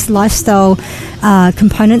evidence-based lifestyle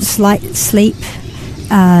components like sleep,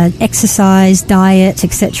 exercise, diet,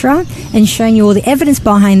 etc., and showing you all the evidence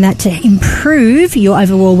behind that to improve your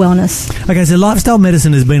overall wellness. Okay, so lifestyle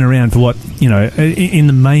medicine has been around for what, in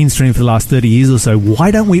the mainstream for the last 30 years or so.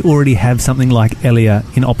 Why don't we already have something like ELIA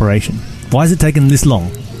in operation? Why has it taken this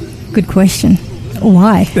long? Good question.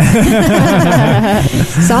 Why? So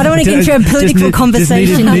I don't want to get into a political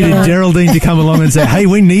conversation. Needed Geraldine to come along and say, hey,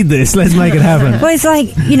 we need this. Let's make it happen. Well, it's like,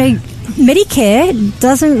 Medicare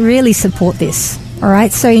doesn't really support this. All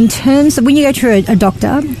right. So in terms of when you go to a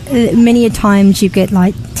doctor, many a times you get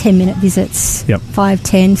like 10-minute visits, 5,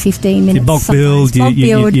 10, 15 minutes. Bulk billed.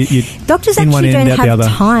 Doctors actually don't have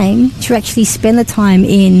time to actually spend the time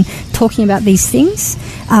in talking about these things.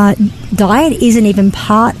 Diet isn't even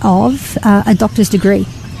part of a doctor's degree.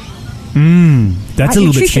 That's a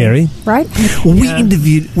little bit scary, right? Well, we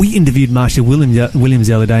interviewed Marsha Williams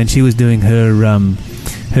the other day, and she was doing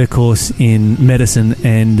her course in medicine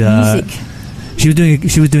and music. She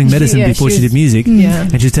was doing medicine before she did music,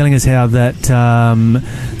 and she was telling us how that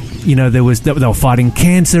they were fighting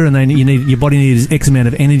cancer, and your body needed X amount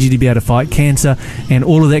of energy to be able to fight cancer, and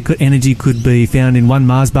all of that energy could be found in one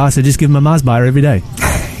Mars bar. So just give them a Mars bar every day.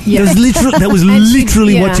 Yeah. That was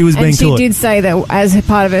literally what she was being taught. She did say that as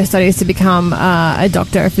part of her studies to become a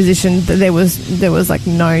doctor, a physician, that there was like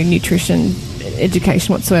no nutrition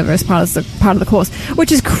education whatsoever as part of the course,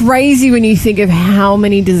 which is crazy when you think of how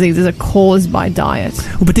many diseases are caused by diet.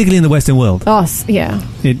 Well, particularly in the Western world. Oh, yeah.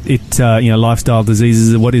 Lifestyle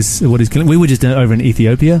diseases are what is killing. We were just over in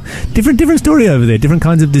Ethiopia. Different story over there. Different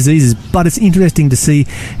kinds of diseases. But it's interesting to see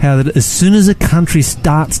how that as soon as a country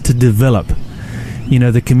starts to develop,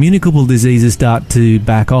 the communicable diseases start to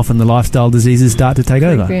back off and the lifestyle diseases start to take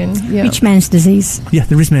over. Yeah. Rich man's disease. Yeah,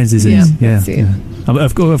 the rich man's disease. Yeah.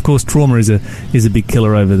 Of course, trauma is a big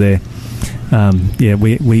killer over there.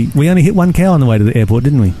 We only hit one cow on the way to the airport,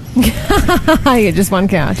 didn't we? Yeah, just one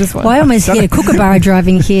cow, just one. Well, I almost hit a kookaburra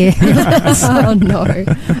driving here. Oh, no.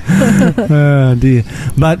 Oh, dear.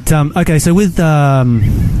 But, okay, so with...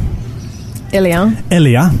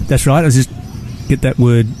 ELIA, that's right. Let's just get that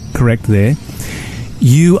word correct there.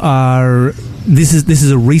 You are... This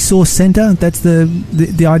is a resource centre. That's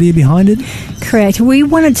the idea behind it? Correct. We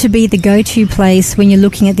want it to be the go-to place when you're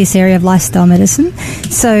looking at this area of lifestyle medicine.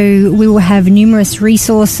 So we will have numerous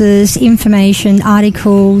resources, information,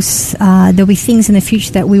 articles. There'll be things in the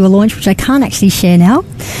future that we will launch, which I can't actually share now,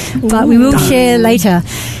 but we will share later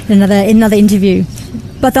in another interview.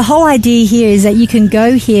 But the whole idea here is that you can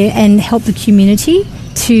go here and help the community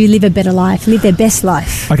to live a better life, live their best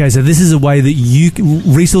life. Okay, so this is a way that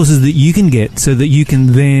resources that you can get so that you can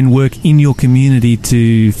then work in your community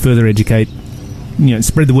to further educate,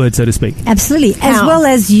 spread the word, so to speak. Absolutely. How? As well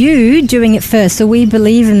as you doing it first. So we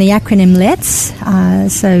believe in the acronym LETS.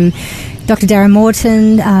 So Dr. Darren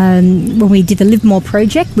Morton, when we did the Live More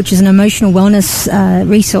project, which is an emotional wellness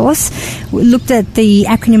resource, we looked at the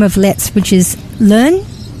acronym of LETS, which is learn,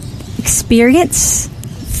 experience,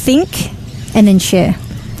 think, and then share.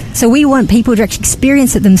 So we want people to actually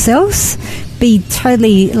experience it themselves, be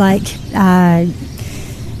totally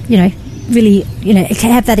really,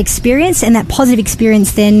 have that experience, and that positive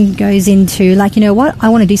experience then goes into like, you know what, I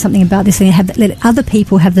want to do something about this, and let other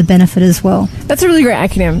people have the benefit as well. That's a really great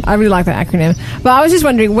acronym. I really like that acronym. But I was just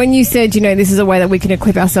wondering, when you said, this is a way that we can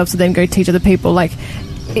equip ourselves to then go teach other people, like,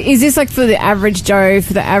 is this like for the average Joe,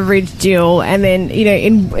 for the average Jill? And then,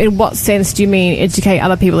 in what sense do you mean educate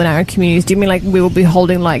other people in our own communities? Do you mean like we will be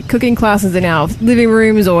holding like cooking classes in our living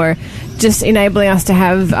rooms, or just enabling us to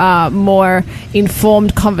have more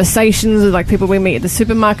informed conversations with like people we meet at the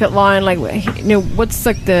supermarket line? Like, what's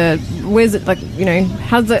like where's it like,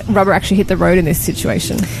 how does the rubber actually hit the road in this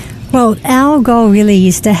situation? Well, our goal really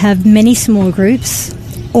is to have many small groups,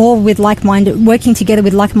 or with working together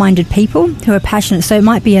with like-minded people who are passionate. So it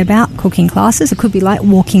might be about cooking classes, it could be like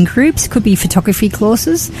walking groups, it could be photography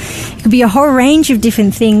courses, it could be a whole range of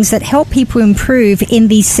different things that help people improve in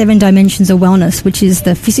these 7 dimensions of wellness, which is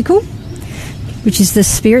the physical, which is the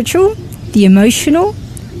spiritual, the emotional,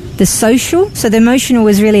 the social. So the emotional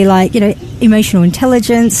is really like, emotional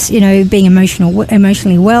intelligence, being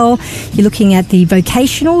emotionally well. You're looking at the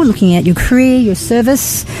vocational, looking at your career, your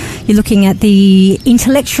service. You're looking at the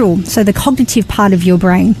intellectual, so the cognitive part of your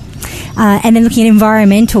brain. And then looking at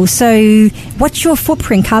environmental. So what's your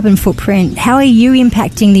carbon footprint? How are you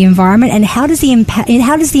impacting the environment, and how does the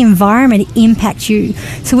environment impact you?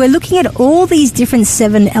 So we're looking at all these different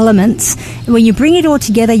 7 elements. When you bring it all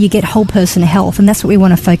together, you get whole person health, and that's what we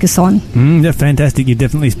want to focus on. Fantastic. You're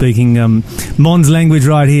definitely speaking Mon's language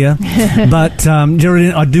right here. But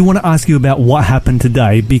Geraldine, I do want to ask you about what happened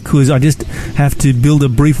today, because I just have to build a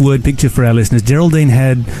brief word picture for our listeners. Geraldine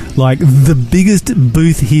had like the biggest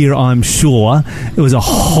booth here, I'm sure. It was a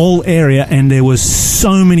whole area, and there was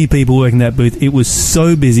so many people working that booth. It was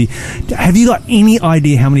so busy. Have you got any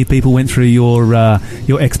idea how many people went through your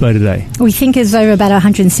expo today? We think it's over about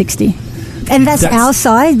 160. And that's our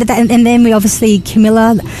side. But and then we obviously,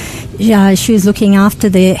 Camilla, she was looking after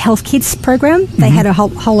the Health Kids program. They had a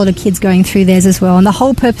whole lot of kids going through theirs as well. And the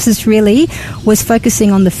whole purpose really was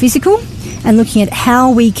focusing on the physical and looking at how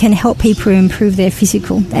we can help people improve their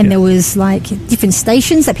physical. And there was like different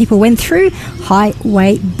stations that people went through: height,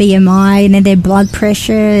 weight, BMI, and then their blood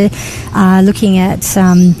pressure, looking at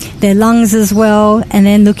their lungs as well, and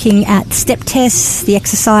then looking at step tests, the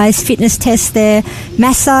exercise, fitness tests there,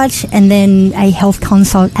 massage, and then a health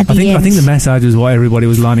consult at the end. I think the massage is why everybody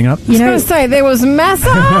was lining up. I was going to say, there was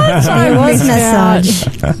massage. There was massage.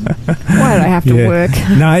 Why did I have to work?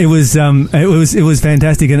 No, it was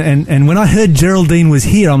fantastic. And when I heard Geraldine was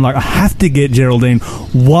here, I'm like, I have to get Geraldine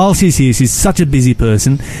while she's here. She's such a busy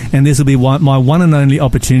person, and this will be my one and only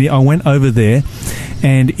opportunity. I went over there,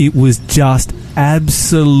 and it was just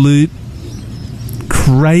absolute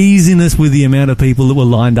craziness with the amount of people that were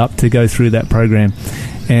lined up to go through that program.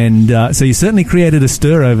 And so you certainly created a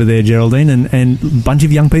stir over there, Geraldine, and a bunch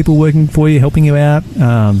of young people working for you, helping you out.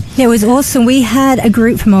 It was awesome. We had a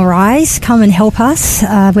group from Arise come and help us. We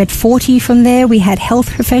had 40 from there. We had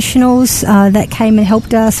health professionals that came and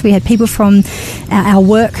helped us. We had people from our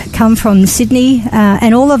work come from Sydney,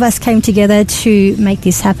 and all of us came together to make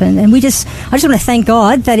this happen. And I just want to thank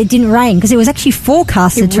God that it didn't rain, because it was actually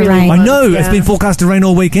forecasted to rain. I know, it's been forecast to rain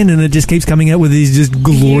all weekend, and it just keeps coming out with these just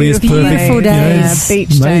glorious, beautiful days.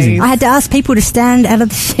 Beach I had to ask people to stand in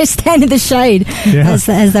the shade as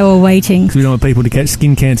they were waiting. Because we don't want people to catch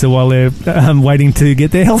skin cancer while they're waiting to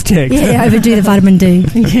get their health checked. Yeah, overdo the vitamin D.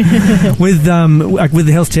 With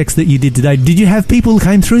the health checks that you did today, did you have people who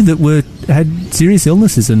came through that had serious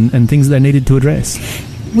illnesses and things that they needed to address?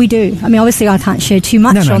 We do. I mean, obviously, I can't share too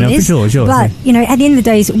much on this. For sure. But, at the end of the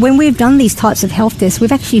day, when we've done these types of health tests,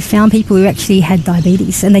 we've actually found people who actually had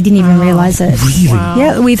diabetes and they didn't even realise it. Really? Wow.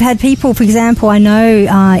 Yeah, we've had people, for example, I know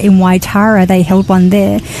in Waitara, they held one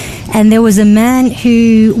there, and there was a man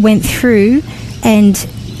who went through, and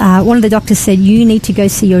one of the doctors said, "You need to go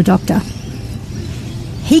see your doctor."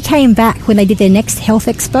 He came back when they did their next health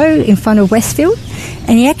expo in front of Westfield,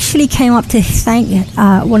 and he actually came up to thank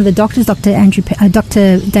one of the doctors,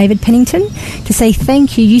 Dr. David Pennington, to say,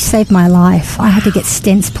 "Thank you, you saved my life. I had to get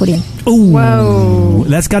stents put in." Ooh, whoa.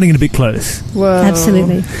 That's cutting it a bit close. Whoa.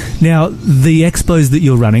 Absolutely. Now, the expos that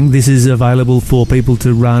you're running, this is available for people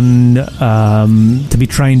to run, to be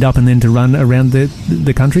trained up and then to run around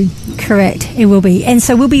the country? Correct, it will be. And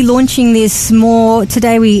so we'll be launching this more.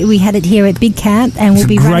 Today we had it here at Big Camp, and we'll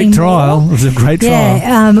be running It was a great trial.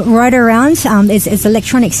 Yeah, right around. It's an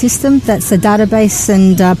electronic system that's a database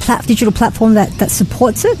and digital platform that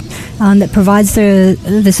supports it, that provides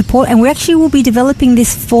the support. And we actually will be developing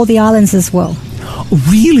this for the islands as well.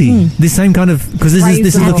 Really? This same kind of... Because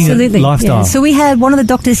this is looking at lifestyle. Yeah. So we had one of the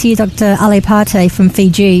doctors here, Dr. Ale Pate from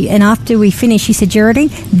Fiji, and after we finished, he said, "Geraldine,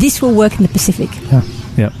 this will work in the Pacific."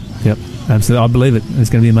 Yep. absolutely. I believe it. It's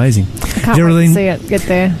going to be amazing. I can't wait Geraldine, to see it get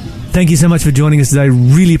there. thank you so much for joining us today.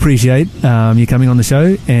 Really appreciate you coming on the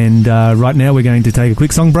show. And right now we're going to take a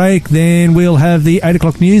quick song break. Then we'll have the 8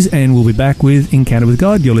 o'clock news and we'll be back with Encounter with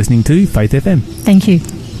God. You're listening to Faith FM. Thank you.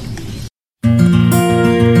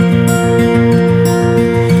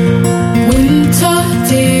 Winter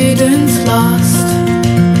didn't last.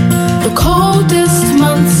 The coldest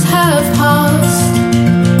months have passed.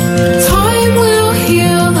 Time will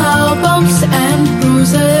heal our bumps and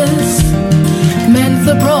bruises, mend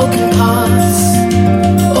the broken parts.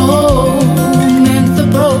 Oh, mend the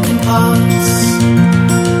broken parts.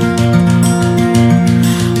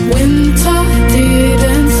 Winter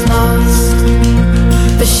didn't last.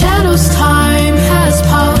 The shadows time has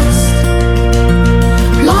passed.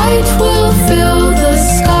 Light will fill the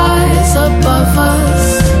skies above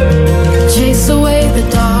us. Chase away the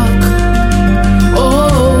dark.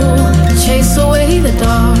 Oh, chase away the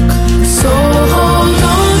dark. So hold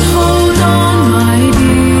on, my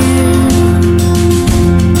dear.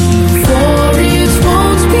 For it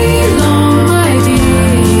won't be long, my dear.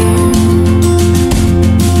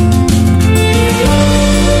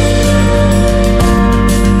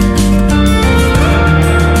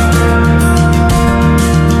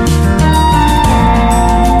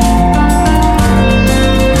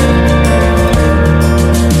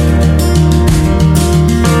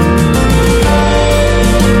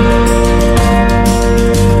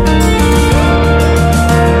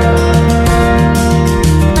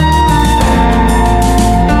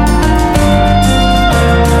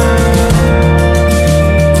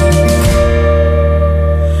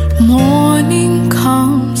 Morning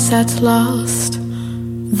comes at last.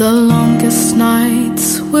 The longest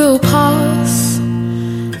nights will pass.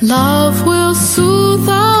 Love will soothe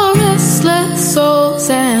our restless souls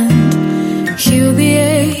and heal the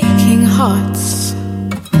aching hearts.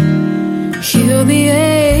 Heal the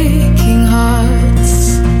aching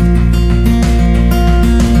hearts.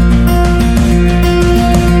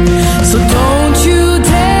 So don't you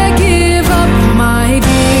dare give up, my dear.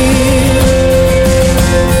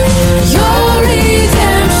 Your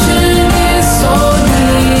redemption is so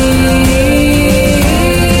near.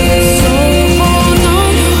 So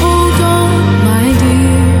hold on, my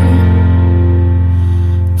dear.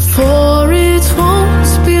 For it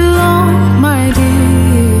won't be long, my dear.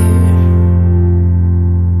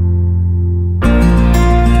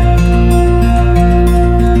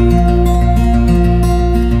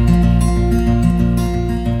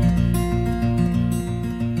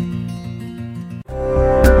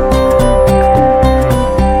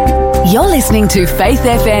 You're listening to Faith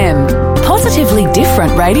FM, positively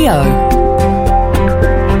different radio.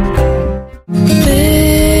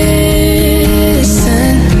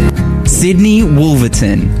 Listen, Sydney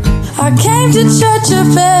Wolverton. I came to church a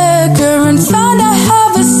beggar and found I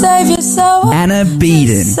have a savior, so Anna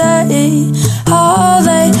Beeden. say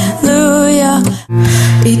hallelujah.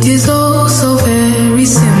 It is all so very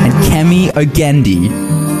simple. And Kemi Ogendi.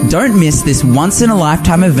 Don't miss this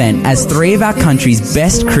once-in-a-lifetime event as 3 of our country's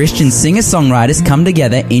best Christian singer-songwriters come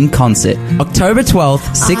together in concert. October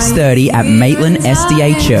 12th, 6:30 at Maitland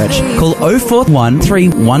SDA Church. Call 041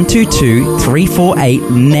 3122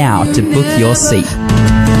 348 now to book your seat.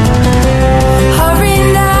 Hurry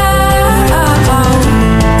now.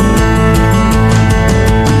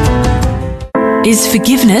 Is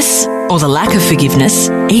forgiveness, or the lack of forgiveness,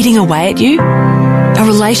 eating away at you? A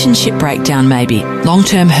relationship breakdown maybe,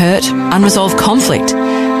 long-term hurt, unresolved conflict.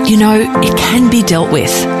 You know, it can be dealt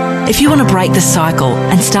with. If you want to break the cycle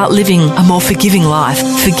and start living a more forgiving life,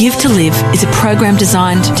 Forgive to Live is a program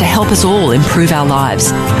designed to help us all improve our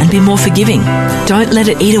lives and be more forgiving. Don't let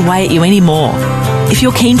it eat away at you anymore. If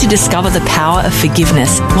you're keen to discover the power of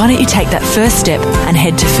forgiveness, why don't you take that first step and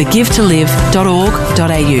head to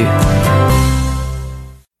forgivetolive.org.au.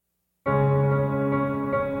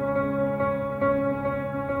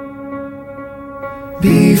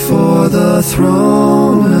 Before the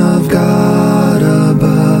throne of God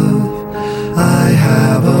above, I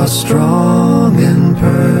have a strong and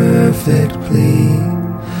perfect plea.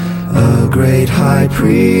 A great high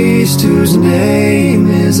priest whose name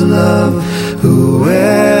is love,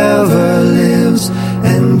 whoever lives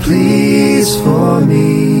and pleads for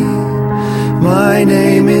me. My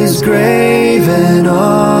name is graven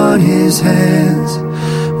on his hands.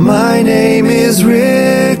 My name is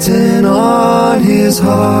written on his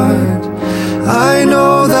heart. I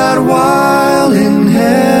know that while in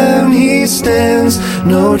heaven he stands,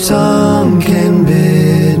 no tongue can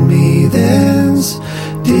bid me thence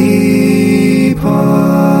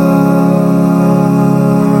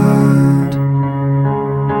depart.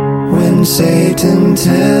 When Satan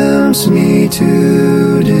tempts tempts me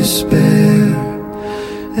to despair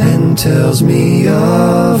and tells me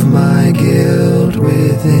of my guilt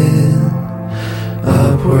within.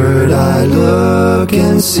 Upward I look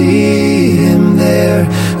and see him there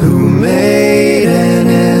who made an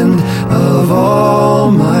end of all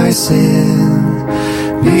my sin.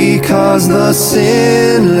 Because the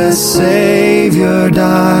sinless Savior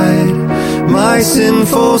died, my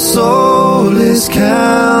sinful soul is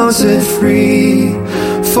counted free.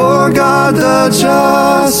 For God the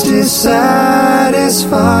just is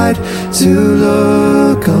satisfied to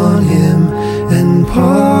look on him and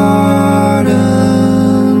pardon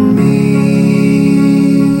me.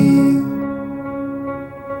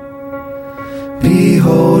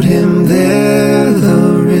 Behold him there,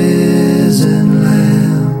 the risen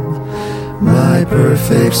Lamb, my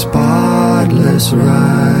perfect spotless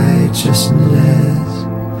righteousness.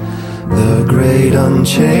 The great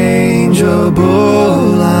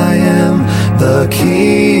unchangeable I am, the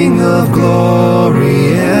King of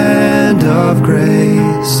glory and of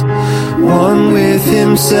grace. One with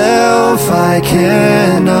himself I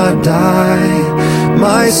cannot die.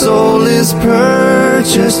 My soul is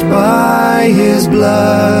purchased by his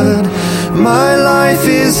blood. My life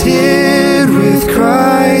is hid with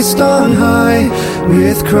Christ on high,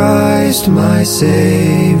 with Christ my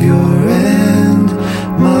Savior and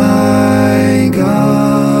my God.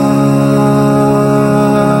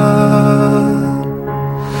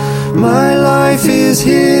 My life is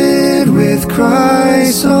hid with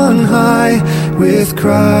Christ on high, with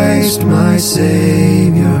Christ my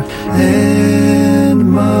Savior